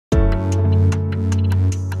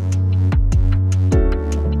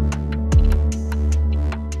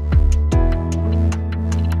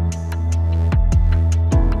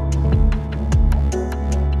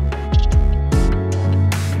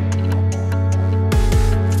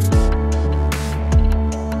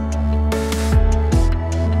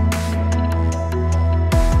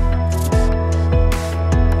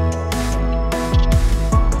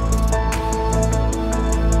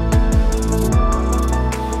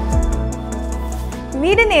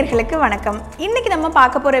வீடு நேயர்களுக்கு வணக்கம். இன்னைக்கு நம்ம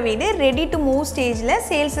பார்க்க போற வீடு ரெடி டு மூவ் ஸ்டேஜ்ல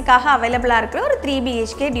சேல்ஸ்க்காக அவேலபிளா இருக்கிற ஒரு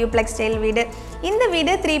 3BHK Duplex ஸ்டைல் வீடு. இந்த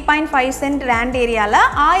வீடு 3.5 சென்ட் லேண்ட் ஏரியால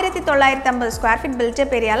 1950 ஸ்கொயர் ஃபீட்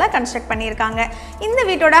பில்ட்-அப் ஏரியால கன்ஸ்ட்ரக்ட் பண்ணியிருக்காங்க. இந்த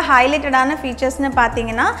வீட்டோட ஹைலைட்டடான ஃபீச்சர்ஸ்னு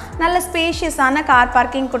பார்த்தீங்கன்னா நல்ல ஸ்பேஷியஸான கார்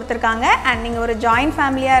பார்க்கிங் கொடுத்துருக்காங்க. அண்ட் நீங்கள் ஒரு ஜாயிண்ட்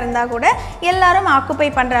ஃபேமிலியாக இருந்தால் கூட எல்லாரும் ஆக்குப்பை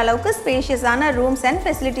பண்ணுற அளவுக்கு ஸ்பேஷியஸான ரூம்ஸ் அண்ட்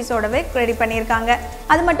ஃபெசிலிட்டிஸோடவே ரெடி பண்ணியிருக்காங்க.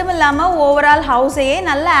 அது மட்டும் இல்லாமல் ஓவரால் ஹவுஸையே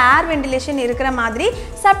நல்ல ஏர் வென்டிலேஷன் இருக்கிற மாதிரி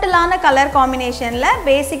சப்டலான கலர் காம்பினேஷன்ல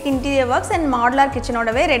பேசிக் interior works and modular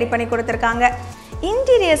கிச்சனோடவே ready பண்ணி கொடுத்துருக்காங்க.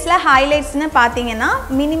 இன்டீரியர்ஸ்ல ஹைலைட்ஸ்னு பார்த்தீங்கன்னா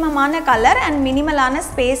மினிமமான கலர் அண்ட் மினிமலான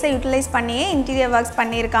ஸ்பேஸை யூட்டிலைஸ் பண்ணியே இன்டீரியர் ஒர்க்ஸ்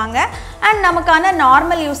பண்ணியிருக்காங்க. அண்ட் நமக்கான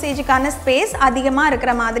நார்மல் யூசேஜுக்கான ஸ்பேஸ் அதிகமாக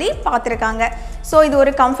இருக்கிற மாதிரி பார்த்துருக்காங்க. ஸோ இது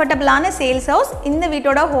ஒரு கம்ஃபர்டபுளான சேல்ஸ் ஹவுஸ். இந்த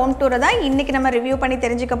வீட்டோட ஹோம் டூரை தான் இன்றைக்கி நம்ம ரிவ்யூ பண்ணி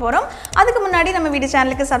தெரிஞ்சுக்க போகிறோம். அதுக்கு முன்னாடி நம்ம வீடியோ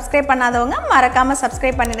சேனலுக்கு சப்ஸ்கிரைப் பண்ணாதவங்க மறக்காமல்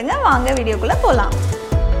சப்ஸ்கிரைப் பண்ணிடுங்க. வாங்க வீடியோக்குள்ளே போகலாம்.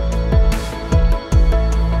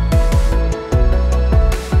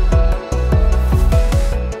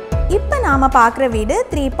 இப்போ நாம் பார்க்குற வீடு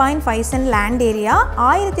 3.5 cent land area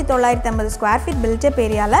 1950 square feet பில்ட்-அப்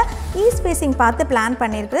ஏரியாவில் ஈஸ்ட் ஃபேஸிங் பார்த்து பிளான்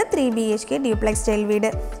பண்ணியிருக்கிற 3BHK Duplex ஸ்டைல் வீடு.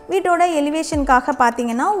 வீட்டோட எலிவேஷனுக்காக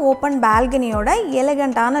பார்த்தீங்கன்னா ஓப்பன் பால்கனியோட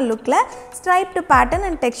எலகண்டான லுக்கில் striped pattern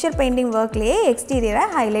and texture painting ஒர்க்லேயே எக்ஸ்டீரியரை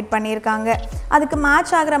highlight பண்ணியிருக்காங்க. அதுக்கு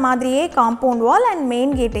மேட்ச் ஆகிற மாதிரியே compound wall and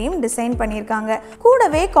main கேட்டையும் design பண்ணியிருக்காங்க.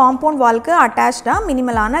 கூடவே காம்பவுண்ட் வால்க்கு அட்டாச்சாக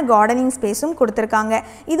மினிமலான கார்டனிங் ஸ்பேஸும் கொடுத்துருக்காங்க.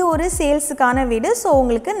 இது ஒரு சேல்ஸுக்கான வீடு. ஸோ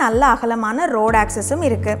உங்களுக்கு நல்ல அகலமான ரோட் ஆக்சஸும்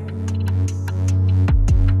இருக்கு.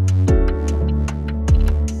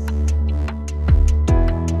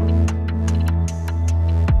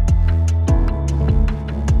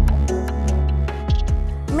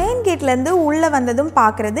 மெயின் கேட்லேருந்து உள்ளே வந்ததும்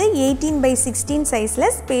பார்க்குறது 18/16 சைஸில்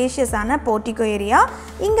ஸ்பேஷியஸான போர்ட்டிகோ ஏரியா.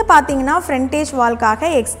 இங்கே பார்த்தீங்கன்னா ஃப்ரண்டேஜ் வால்க்காக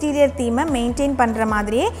எக்ஸ்டீரியர் தீமை மெயின்டைன் பண்ணுற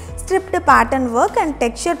மாதிரியே striped pattern work and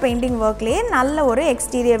texture painting ஒர்க்லேயே நல்ல ஒரு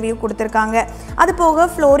எக்ஸ்டீரியர் வியூ கொடுத்துருக்காங்க. அது போக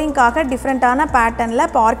ஃப்ளோரிங்காக டிஃப்ரெண்ட்டான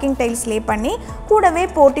பேட்டர்னில் பார்க்கிங் டைல்ஸ் லே பண்ணி கூடவே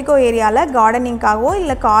போர்ட்டிகோ ஏரியாவில் கார்டனிங்காகவோ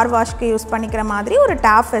இல்லை கார் வாஷ்க்கு யூஸ் பண்ணிக்கிற மாதிரி ஒரு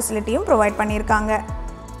டேப் ஃபெசிலிட்டியும் ப்ரொவைட் பண்ணியிருக்காங்க.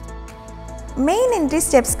 மெயின் என்ட்ரி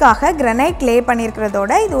ஸ்டெப்ஸ்க்காக கிரனைட் லே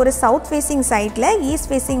பண்ணியிருக்கிறதோட இது ஒரு சவுத் ஃபேஸிங் சைட்டில் ஈஸ்ட்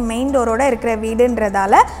ஃபேஸிங் மெயின் டோரோட இருக்கிற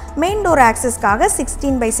வீடுன்றதால மெயின் டோர் ஆக்சஸ்க்காக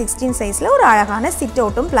 16/16 சைஸில் ஒரு அழகான சிட்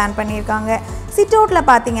அவுட்டும் பிளான் பண்ணியிருக்காங்க. சிட் அவுட்டில்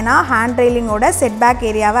பார்த்தீங்கன்னா ஹேண்ட் ரெயிலிங்கோட செட்பேக்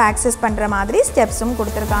ஏரியாவை ஆக்சஸ் பண்ணுற மாதிரி ஸ்டெப்ஸும்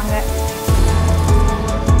கொடுத்துருக்காங்க.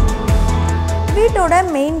 வீட்டோட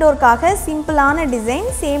மெயின் டோருக்காக சிம்பிளான டிசைன்,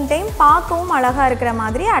 சேம் டைம் பார்க்கவும் அழகாக இருக்கிற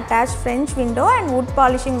மாதிரி attach French window and would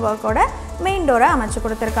polishing ஒர்க்கோட main டோரை அமைச்சு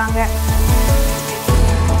கொடுத்துருக்காங்க.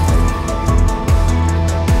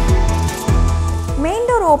 மெயின்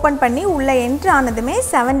டோர் ஓப்பன் பண்ணி உள்ளே என்ட்ரு ஆனதுமே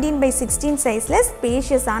 17/16 சைஸில்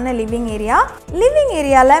ஸ்பேஷியஸான லிவிங் ஏரியா. லிவிங்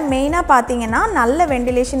ஏரியாவில் மெயினாக பார்த்தீங்கன்னா நல்ல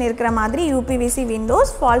வெண்டிலேஷன் இருக்கிற மாதிரி UPVC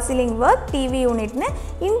Windows, fall ceiling work, TV யூனிட்னு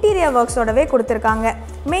interior ஒர்க்ஸோடவே கொடுத்துருக்காங்க.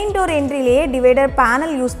 Main door என்ட்ரிலேயே divider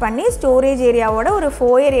panel use பண்ணி ஸ்டோரேஜ் ஏரியாவோட ஒரு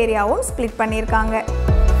ஃபோயர் ஏரியாவும் ஸ்ப்ளிட் பண்ணியிருக்காங்க.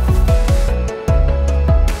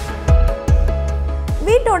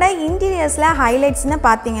 வீட்டோட இன்டீரியர்ஸில் ஹைலைட்ஸ்னு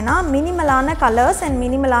பார்த்தீங்கன்னா மினிமலான கலர்ஸ் அண்ட்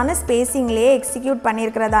மினிமலான ஸ்பேஸிங்லேயே எக்ஸிக்யூட்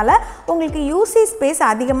பண்ணியிருக்கிறதால உங்களுக்கு யூசேஜ் ஸ்பேஸ்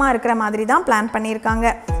அதிகமாக இருக்கிற மாதிரி தான் பிளான் பண்ணியிருக்காங்க.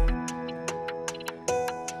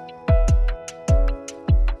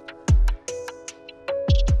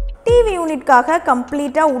 டிவி யூனிட்காக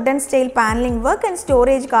கம்ப்ளீட்டாக உடன் style panelling work and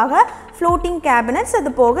ஸ்டோரேஜ்காக floating cabinets,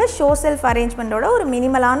 அது போக ஷோ செல்ஃப் அரேஞ்ச்மெண்ட்டோட ஒரு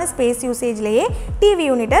மினிமலான ஸ்பேஸ் யூசேஜ்லேயே டிவி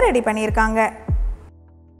யூனிட்டை ரெடி பண்ணியிருக்காங்க.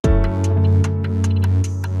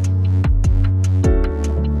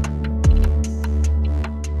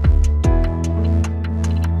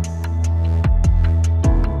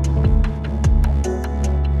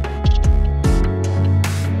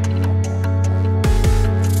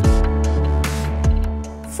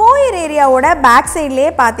 ஏரியாவோட பேக் சைட்லேயே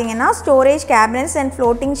பார்த்தீங்கன்னா ஸ்டோரேஜ் கேபினட்ஸ் அண்ட்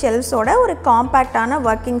ஃப்ளோட்டிங் ஷெல்ஃப்ஸோட ஒரு காம்பேக்டான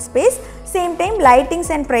working space, same time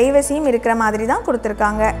lightings and ப்ரைவசியும் இருக்கிற மாதிரி தான்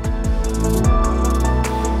கொடுத்துருக்காங்க.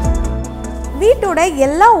 வீட்டோட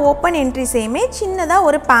எல்லா ஓப்பன் என்ட்ரிஸையுமே சின்னதாக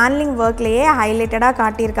ஒரு பேனலிங் ஒர்க்லேயே ஹைலைட்டடாக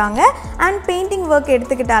காட்டியிருக்காங்க. அண்ட் பெயிண்டிங் ஒர்க்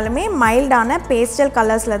எடுத்துக்கிட்டாலுமே மைல்டான பேஸ்டல்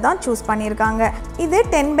கலர்ஸில் தான் சூஸ் பண்ணியிருக்காங்க. இது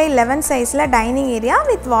 10/11 சைஸில் டைனிங் ஏரியா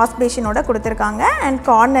வித் வாஷ் பேஷனோட கொடுத்துருக்காங்க. அண்ட்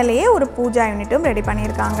கார்னர்லேயே ஒரு பூஜா யூனிட்டும் ரெடி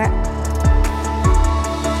பண்ணியிருக்காங்க.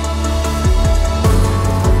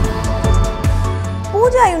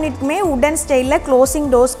 பூஜா யூனிட்க்குமே உடன் ஸ்டைலில் க்ளோசிங்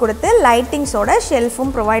டோர்ஸ் கொடுத்து லைட்டிங்ஸோட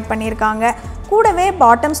ஷெல்ஃபும் ப்ரொவைட் பண்ணியிருக்காங்க. கூடவே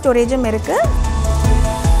பாட்டம் ஸ்டோரேஜும் இருக்குது.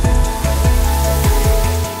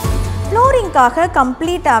 ஃப்ளோரிங்காக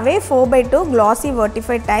கம்ப்ளீட்டாகவே 4/2 glossy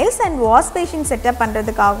vertified tiles and wash basin setup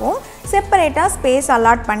பண்ணுறதுக்காகவும் செப்பரேட்டாக ஸ்பேஸ்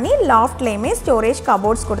அலாட் பண்ணி லாஃப்ட்லேயுமே ஸ்டோரேஜ்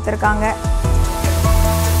கபோர்ட்ஸ் கொடுத்துருக்காங்க.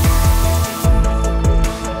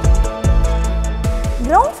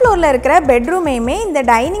 ஃப்ளோரில் இருக்கிற பெட்ரூமையுமே இந்த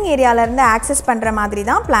டைனிங் ஏரியாவிலேருந்து ஆக்சஸ் பண்ணுற மாதிரி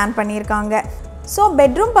தான் பிளான் பண்ணியிருக்காங்க. ஸோ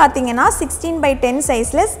பெட்ரூம் பார்த்தீங்கன்னா 16x10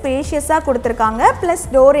 சைஸில் ஸ்பேஷியஸாக கொடுத்துருக்காங்க. ப்ளஸ்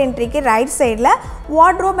டோர் என்ட்ரிக்கு ரைட் சைடில்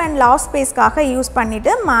வார்ட்ரோப் அண்ட் லாஃப்ட் ஸ்பேஸ்க்காக யூஸ்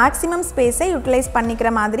பண்ணிவிட்டு மேக்ஸிமம் ஸ்பேஸை யூட்டிலைஸ்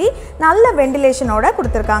பண்ணிக்கிற மாதிரி நல்ல வெண்டிலேஷனோட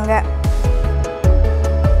கொடுத்துருக்காங்க.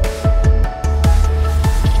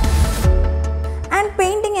 அண்ட்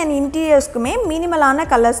பெயிண்டிங் அண்ட் இன்டீரியர்ஸ்க்குமே மினிமலான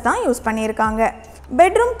கலர்ஸ் தான் யூஸ் பண்ணியிருக்காங்க.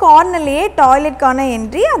 பெட்ரூம் கார்னர்லேயே டாய்லெட்கான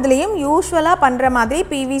என்ட்ரி, அதுலேயும் யூஸ்வலாக பண்ணுற மாதிரி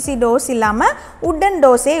பிவிசி டோர்ஸ் இல்லாமல் உட்டன்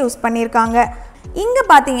டோர்ஸே யூஸ் பண்ணியிருக்காங்க. இங்கே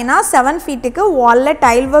பார்த்தீங்கன்னா 7 ஃபீட்டுக்கு வாலில்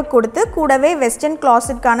டைல் ஒர்க் கொடுத்து கூடவே western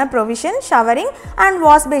கிளாசெட்கான provision, showering and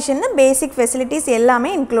wash basin basic facilities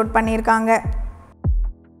எல்லாமே இன்க்ளூட் பண்ணியிருக்காங்க.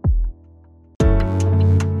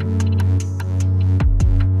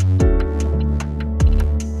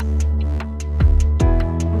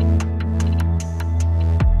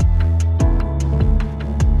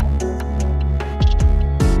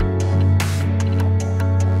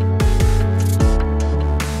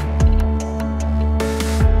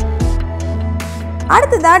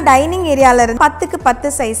 அடுத்ததாக டைனிங் ஏரியாவிலேருந்து 10x10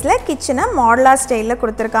 சைஸில் கிச்சனை மாடுலார் ஸ்டைலில்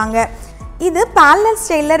கொடுத்துருக்காங்க. இது பேரலல்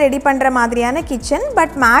ஸ்டைலில் ரெடி பண்ணுற மாதிரியான கிச்சன்.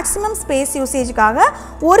 பட் மேக்ஸிமம் ஸ்பேஸ் யூசேஜுக்காக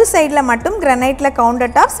ஒரு சைடில் மட்டும் கிரானைட்டில்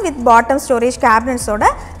counter tops with bottom storage கேபினட்ஸோட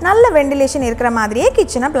நல்ல வெண்டிலேஷன் இருக்கிற மாதிரியே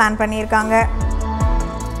கிச்சனை பிளான் பண்ணியிருக்காங்க.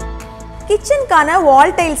 கிச்சனுக்கான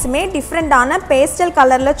வால் டைல்ஸுமே டிஃப்ரெண்ட்டான பேஸ்டல்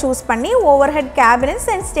கலரில் சூஸ் பண்ணி over head cabinets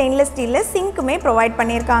and stainless ஸ்டீலில் சிங்க்குமே ப்ரொவைட்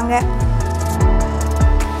பண்ணியிருக்காங்க.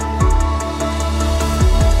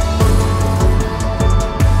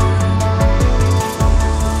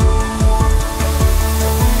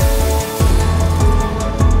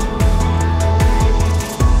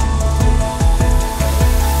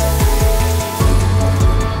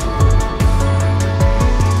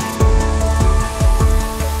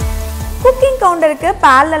 கவுண்டருக்கு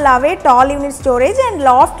பேரலாவே டால் யூனிட் ஸ்டோரேஜ் அண்ட்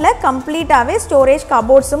லாஃப்ட்ல கம்ப்ளீட்டாவே ஸ்டோரேஜ்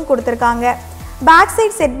கபோர்ட்ஸும் கொடுத்துருக்காங்க. Back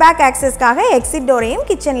side set back ஆக்சஸ்க்காக exit டோரையும்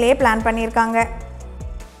கிச்சன்லேயே plan பண்ணியிருக்காங்க.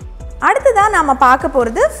 அடுத்ததான் நம்ம பார்க்க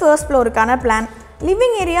போகிறது ஃபர்ஸ்ட் ஃப்ளோருக்கான பிளான்.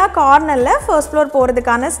 லிவிங் ஏரியா கார்னரில் ஃபர்ஸ்ட் ஃப்ளோர்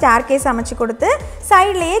போகிறதுக்கான ஸ்டேர் கேஸ் அமைச்சு கொடுத்து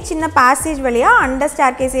சைட்லேயே சின்ன பேசேஜ் வழியாக அண்டர்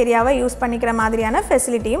ஸ்டேர் கேஸ் ஏரியாவை யூஸ் பண்ணிக்கிற மாதிரியான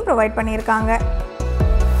ஃபெசிலிட்டியும் ப்ரொவைட் பண்ணியிருக்காங்க.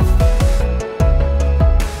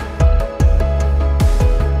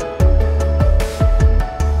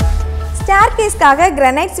 ஸ்டேர்கேஸ்க்காக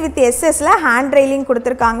கிரானைட்ஸ் வித் எஸ்எஸ்ல ஹேண்ட் ரெயிலிங்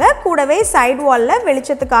கொடுத்துருக்காங்க. கூடவே சைடு வாலில்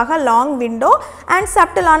வெளிச்சத்துக்காக long window and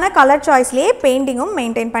சப்டலான colour சாய்ஸ்லேயே பெயிண்டிங்கும்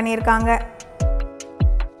maintain பண்ணியிருக்காங்க.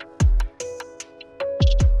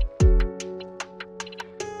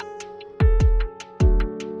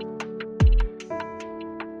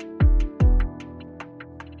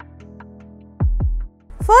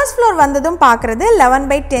 ஃபர்ஸ்ட் ஃப்ளோர் வந்ததும் பார்க்குறது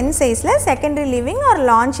 11x10 சைஸில் secondary living R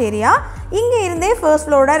launch area. இங்கே இருந்தே first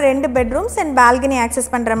ஃப்ளோரோட 2 bedrooms and balcony access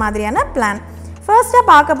பண்ணுற மாதிரியான பிளான். ஃபர்ஸ்ட்டாக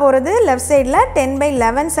பார்க்க போகிறது லெஃப்ட் சைடில்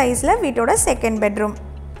 10x11 சைஸில் வீட்டோட செகண்ட் பெட்ரூம்.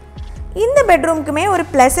 இந்த பெட்ரூம்க்குமே ஒரு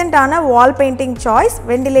ப்ளசண்ட்டான வால் painting choice,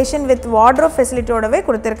 ventilation with wardrobe ஃபெசிலிட்டியோடவே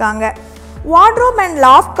கொடுத்துருக்காங்க. வார்ட்ரோப் அண்ட்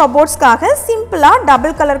லாஃப்ட் கபோர்ட்ஸ்க்காக சிம்பிளாக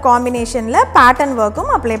டபுள் கலர் காம்பினேஷனில் பேட்டர்ன்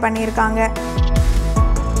ஒர்க்கும் அப்ளை பண்ணியிருக்காங்க.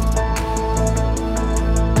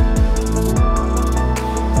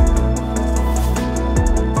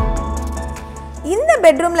 இந்த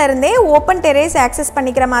பெட்ரூம்ல இருந்தே ஓப்பன் டெரேஸ் ஆக்சஸ்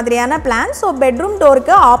பண்ணிக்கிற மாதிரியான plan. So bedroom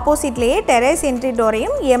டோருக்கு ஆப்போசிட்லேயே terrace entry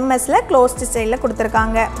டோரையும் எம்எஸ்ல closed ஸ்டைலில்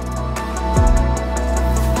கொடுத்துருக்காங்க.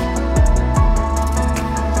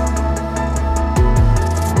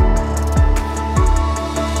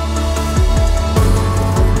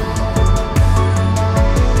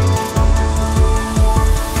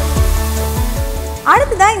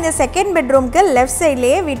 அடுத்ததான் இந்த செகண்ட் பெட்ரூம்க்கு லெஃப்ட்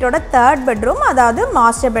சைட்லேயே வீட்டோட தேர்ட் பெட்ரூம், அதாவது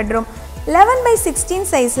மாஸ்டர் பெட்ரூம். 11x16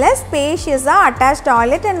 சைஸில் ஸ்பேஷியஸாக அட்டாச்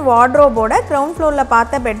டாய்லெட் அண்ட் வார்ட்ரோபோட கிரவுண்ட் ஃப்ளோரில்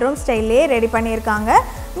பார்த்த பெட்ரூம் ஸ்டைல்லே ரெடி பண்ணியிருக்காங்க.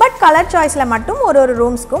 பட் கலர் சாய்ஸில் மட்டும் ஒரு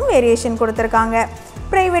ரூம்ஸ்க்கும் வேரியேஷன் கொடுத்துருக்காங்க.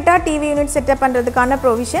 ப்ரைவேட்டாக டிவி யூனிட் செட்டப் பண்ணுறதுக்கான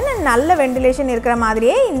ப்ரொவிஷன் அண்ட் நல்ல வெண்டிலேஷன் இருக்கிற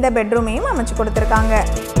மாதிரியே இந்த பெட்ரூமையும் அமைச்சு கொடுத்துருக்காங்க.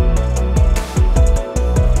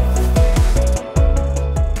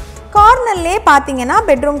 கார்னர்லேயே பார்த்தீங்கன்னா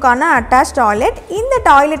பெட்ரூம்க்கான அட்டாச் டாய்லெட். இந்த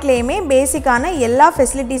டாய்லெட்லேயுமே பேசிக்கான எல்லா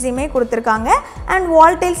ஃபெசிலிட்டிஸுமே கொடுத்துருக்காங்க. அண்ட்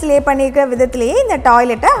வால் டைல்ஸ் லே பண்ணியிருக்கிற விதத்திலேயே இந்த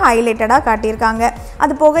டாய்லெட்டை ஹைலைட்டடாக காட்டியிருக்காங்க.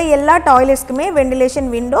 அது போக எல்லா டாய்லெட்ஸ்க்குமே வெண்டிலேஷன்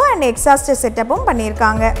விண்டோ அண்ட் எக்ஸாஸ்டர் செட்டப்பும்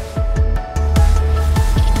பண்ணியிருக்காங்க.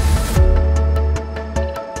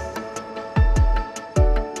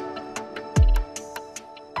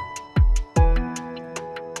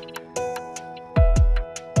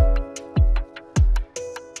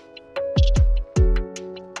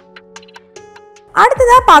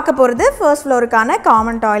 அடுத்ததா பார்க்க போறது ஃபர்ஸ்ட் ஃப்ளோருக்கான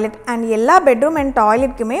காமன் டாய்லெட் அண்ட் எல்லா பெட்ரூம் அண்ட்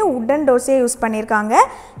டாய்லெட்க்குமே வுடன் டோர்ஸே யூஸ் பண்ணியிருக்காங்க.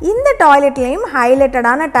 இந்த டாய்லெட்லேயும்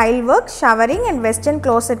ஹைலைட்டடான tail work, showering and western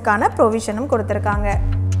க்ளோசெட்கான ப்ரொவிஷனும் கொடுத்துருக்காங்க.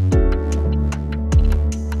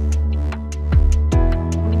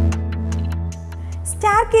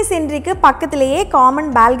 ஸ்டேர்கேஸ் என்ட்ரிக்கு பக்கத்திலேயே காமன்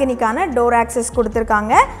பால்கனிக்கான டோர் ஆக்சஸ்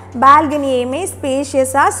கொடுத்துருக்காங்க. பால்கனியுமே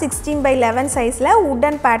ஸ்பேஷியஸாக 16x11 சைஸில்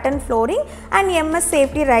வுடன் pattern flooring and MS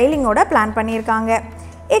safety ரைலிங்கோட plan பண்ணியிருக்காங்க.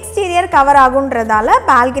 Exterior cover ஆகுன்றதால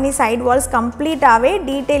balcony side Waals கம்ப்ளீட்டாகவே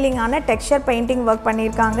டீட்டெயிலிங்கான texture painting work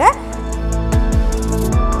பண்ணியிருக்காங்க.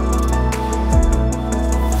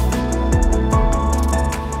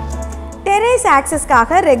 டெரேஸ்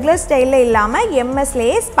ஆக்சஸ்க்காக ரெகுலர் ஸ்டைலில் இல்லாமல்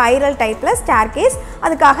MSலேயே ஸ்பைரல் டைப்பில் ஸ்டேர்கேஸ்,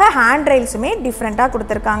 அதுக்காக ஹேண்ட் ரெயில்ஸுமே டிஃப்ரெண்ட்டாக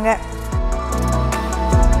கொடுத்துருக்காங்க.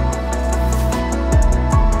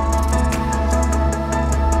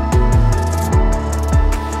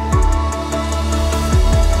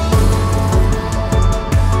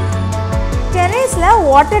 டெரேஸில்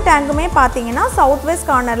வாட்டர் டேங்குமே பார்த்தீங்கன்னா சவுத் வெஸ்ட்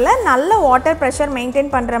கார்னரில் நல்ல வாட்டர் ப்ரெஷர்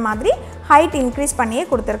மெயின்டைன் பண்ணுற மாதிரி ஹைட் இன்க்ரீஸ் பண்ணியே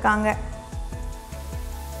கொடுத்துருக்காங்க.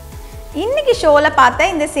 இன்றைக்கி ஷோவில் பார்த்த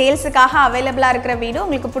இந்த சேல்ஸுக்காக அவைலபிளாக இருக்கிற வீடு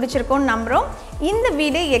உங்களுக்கு பிடிச்சிருக்கும்னு நம்புகிறோம். இந்த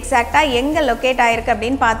வீடு எக்ஸாக்டாக எங்கே லொக்கேட் ஆகிருக்கு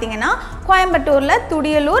அப்படின்னு பார்த்தீங்கன்னா கோயம்புத்தூரில்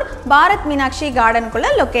துடியலூர் பாரத் மீனாட்சி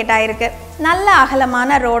கார்டனுக்குள்ளே லொக்கேட் ஆகிருக்கு. நல்ல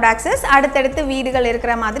அகலமான ரோட் ஆக்சஸ், அடுத்தடுத்து வீடுகள்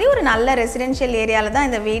இருக்கிற மாதிரி ஒரு நல்ல ரெசிடென்ஷியல் ஏரியாவில் தான்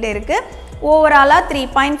இந்த வீடு இருக்குது. ஓவராலாக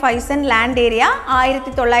 3.5 cent land area,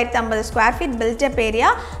 1950 square feet build up area,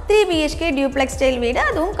 3BHK duplex style வீடு,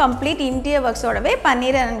 அதுவும் கம்ப்ளீட் இன்டீரியர் ஒர்க்ஸோடவே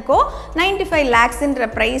பன்னீரன்கோ 95 lakhsன்ற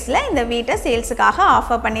ப்ரைஸில் இந்த வீட்டை சேல்ஸுக்காக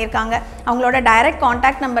ஆஃபர் பண்ணியிருக்காங்க. அவங்களோட டைரக்ட்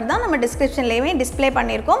காண்டாக்ட் நம்பர் தான் நம்ம டிஸ்கிரிப்ஷன்லேயுமே டிஸ்பிளே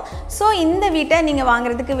பண்ணியிருக்கோம். ஸோ இந்த வீட்டை நீங்கள்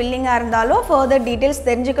வாங்குறதுக்கு வில்லிங்காக இருந்தாலோ ஃபர்தர் டீட்டெயில்ஸ்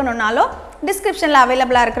தெரிஞ்சுக்கணுன்னாலோ டிஸ்கிரிப்ஷனில்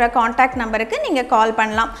அவைலபிளாக இருக்கிற காண்டாக்ட் நம்பருக்கு நீங்கள் கால்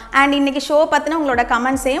பண்ணலாம். அண்ட் இன்றைக்கி ஷோ பற்றின உங்களோட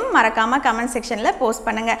கமெண்ட்ஸையும் மறக்காமல் கமெண்ட் செக்ஷனில் போஸ்ட்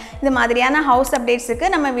பண்ணுங்கள். இது மாதிரியான ஹவுஸ் அப்டேட்ஸுக்கு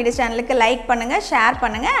நம்ம வீடியோ சேனலுக்கு லைக் பண்ணுங்கள், ஷேர்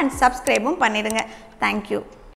பண்ணுங்கள் அண்ட் சப்ஸ்கிரைபும் பண்ணிடுங்க. தேங்க்யூ.